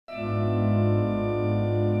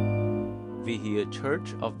វិហារ Church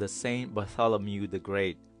of the Saint Bartholomew the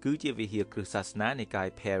Great គឺជាវិហារគ្រឹះសាសនានៃកាយ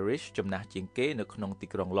Parish ចំណាស់ជាងគេនៅក្នុងទី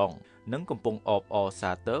ក្រុងឡុងនិងកំពុងអបអរ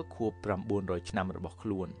សាទរខួប900ឆ្នាំរបស់ខ្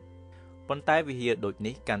លួនប៉ុន្តែវិហារដូច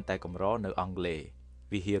នេះកាន់តែកម្រនៅអង់គ្លេស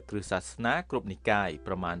វិហារគ្រឹះសាសនាគ្រប់និកាយ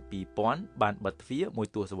ប្រមាណ 2000 បានបិទទ្វារមួយ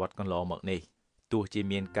ទសវត្សរ៍កន្លងមកនេះទោះជា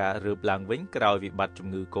មានការរើបឡើងវិញក្រោយវិបត្តិជំ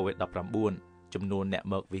ងឺ COVID-19 ចំនួនអ្នក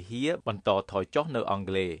មកវិហារបន្តថយចុះនៅអង់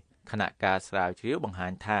គ្លេសខណៈការស្រាវជ្រាវបង្ហា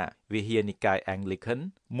ញថាវិហារនិកាយ Anglican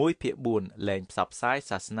 1/4 លែងផ្សព្វផ្សាយ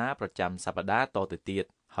សាសនាប្រចាំសប្តាហ៍តទៅទៀត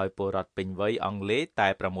ហើយពលរដ្ឋពេញវ័យអង់គ្លេសតែ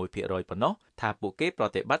 6% ប៉ុណ្ណោះថាពួកគេប្រ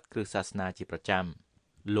តិបត្តិគ្រឹះសាសនាជាប្រចាំ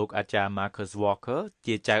លោកអាចារ្យ Marcus Walker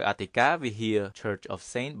ជាចៅអធិការវិហារ Church of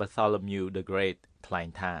Saint Bartholomew the Great ថ្លែង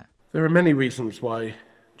ថា There are many reasons why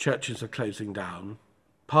churches are closing down.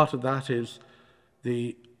 Part of that is the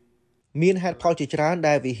មានហេតុផលជាច្រើន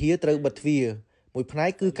ដែលវិហារត្រូវបិទទ្វារមួយផ្នែ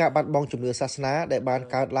កគឺការបាត់បង់ជំនឿសាសនាដែលបាន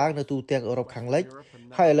កើតឡើងនៅទូទាំងអឺរ៉ុបខាងលិច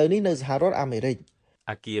ហើយឥឡូវនេះនៅសហរដ្ឋអាមេរិក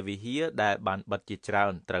អគារវិហារដែលបានបិទជាច្រើ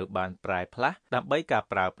នត្រូវបានប្រែផ្លាស់ដើម្បីការ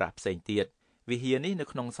ប្រើប្រាស់ផ្សេងទៀតវិហារនេះនៅ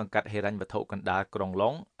ក្នុងសង្កាត់ហិរញ្ញវត្ថុកណ្ដាលក្រុងឡុ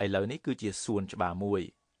ងឥឡូវនេះគឺជាសួនច្បារមួយ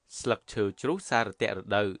ស្លឹកឈើជ្រុះសារតៈរ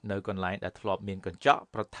ដូវនៅកន្លែងដែលធ្លាប់មានកញ្ចក់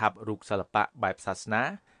ប្រថាប់រូបសិល្បៈបែបសាសនា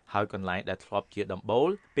ហើយកន្លែងដែលធ្លាប់ជាដំបូល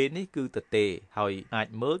ពេលនេះគឺទទេហើយអាច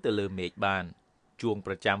មើលទៅលើមេឃបានជួង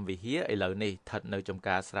ប្រចាំវិហារឥឡូវនេះស្ថិតនៅចំ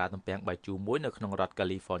ការស្រាទំពាំងបាយជូរមួយនៅក្នុងរដ្ឋកា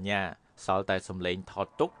លីហ្វ័រញ៉ាសល់តែសំឡេងថត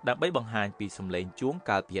ទុកដើម្បីបង្ហាញពីសំឡេងជួង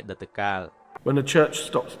កាលពីអតីតកាល When a church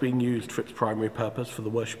stops being used for its primary purpose for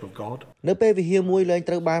the worship of God នៅពេលវិហារមួយលែង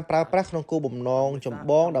ត្រូវបានប្រើប្រាស់ក្នុងគោលបំណងចម្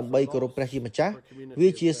បងដើម្បីគោរពព្រះជាម្ចាស់វា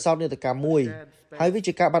ជាសោកនាដកម្មមួយហើយវា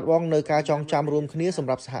ជាការបាត់បង់នៅការចងចាំរួមគ្នាសម្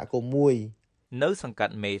រាប់សហគមន៍មួយនៅសង្កា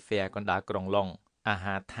ត់ Mayfair កណ្ដាលក្រុងឡុងអា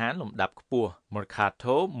ហារដ្ឋានលំដាប់ខ្ពស់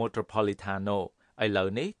Mercato Metropolitano ឥឡូវ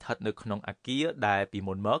នេះស្ថិតនៅក្នុងអគារដែលពី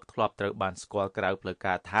មុនមកធ្លាប់ត្រូវបានស្គាល់ក្រៅផ្លូវ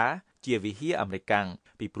ការថាជាវិហារអាមេរិកាំង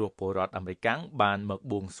ពីព្រោះពលរដ្ឋអាមេរិកាំងបានមក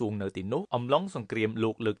បួងសួងនៅទីនោះអំឡុងសង្គ្រាម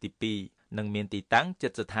លោកលើកទី2និងមានទីតាំងជិ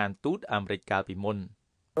តស្ថានទូតអាមេរិកកាលពីមុន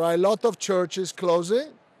There are a lot of churches closing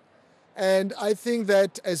and I think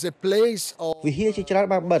that as a place of វិហារជាច្រើន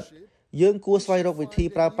បានបិទយើងគួរស្វែងរកវិធី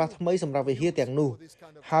ប្រើប្រាស់ថ្មីសម្រាប់វិហារទាំងនោះ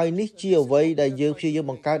ហើយនេះជាអ្វីដែលយើងព្យាយាម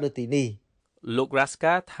បង្កើតនៅទីនេះលោក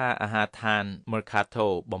Raska ថាអាហារដ្ឋាន Mercato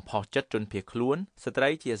បំផុសចិត្តជនភៀសខ្លួនស្ត្រី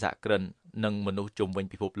ជាសហគ្រិននិងមនុស្សជុំវិញ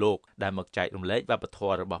ពិភពលោកដែលមកចែករំលែកវប្បធ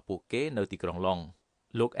ម៌របស់ពួកគេនៅទីក្រុងឡុង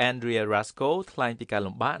លោក Andrea Rasco ថ្លែងពីការ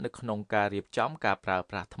លំបាកនៅក្នុងការរៀបចំការប្រើ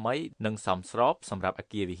ប្រាស់ថ្មីនិងសមស្របសម្រាប់អ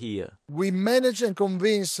គារវិហារ We manage and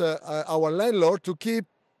convince our landlord to keep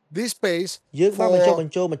this space យើងបានបញ្ចុះប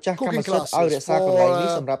ញ្ចូលម្ចាស់កម្មសិទ្ធិឲ្យរក្សាកន្លែងនេះ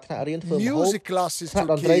សម្រាប់ថ្នាក់រៀនធ្វើម្ហូបថ្នាក់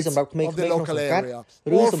តន្ត្រីសម្រាប់ក្មេងៗក្នុងសង្កាត់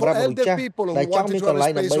ឬសម្រាប់មនុស្សចាស់ដែលចង់មានកន្លែ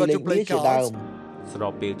ងដើម្បីលេងវាជាដើមស្រ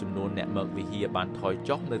បពេលចំនួនអ្នកមកវិហារបានថយ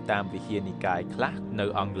ចុះនៅតាមវិហារនិកាយខ្លះនៅ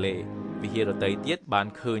អង់គ្លេសវិហារដទៃទៀតបាន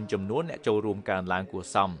ឃើញចំនួនអ្នកចូលរួមកើនឡើងគួរ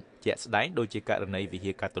សមជាក់ស្ដែងដូចជាករណីវិ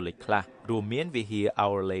ហារកាតូលិកខ្លះរួមមានវិហារ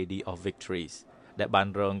Our Lady of Victories ដែលបាន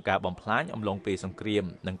រងការបំផ្លាញអំឡុងពេលសង្គ្រាម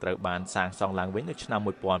និងត្រូវបានសាងសង់ឡើងវិញនៅឆ្នាំ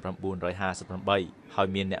1958ហើយ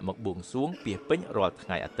មានអ្នកមកបួងសួងពាសពេញរាល់ថ្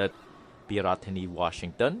ងៃអាទិត្យពីរដ្ឋធានី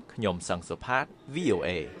Washington ខ្ញុំសង្ឃសុផាត VOA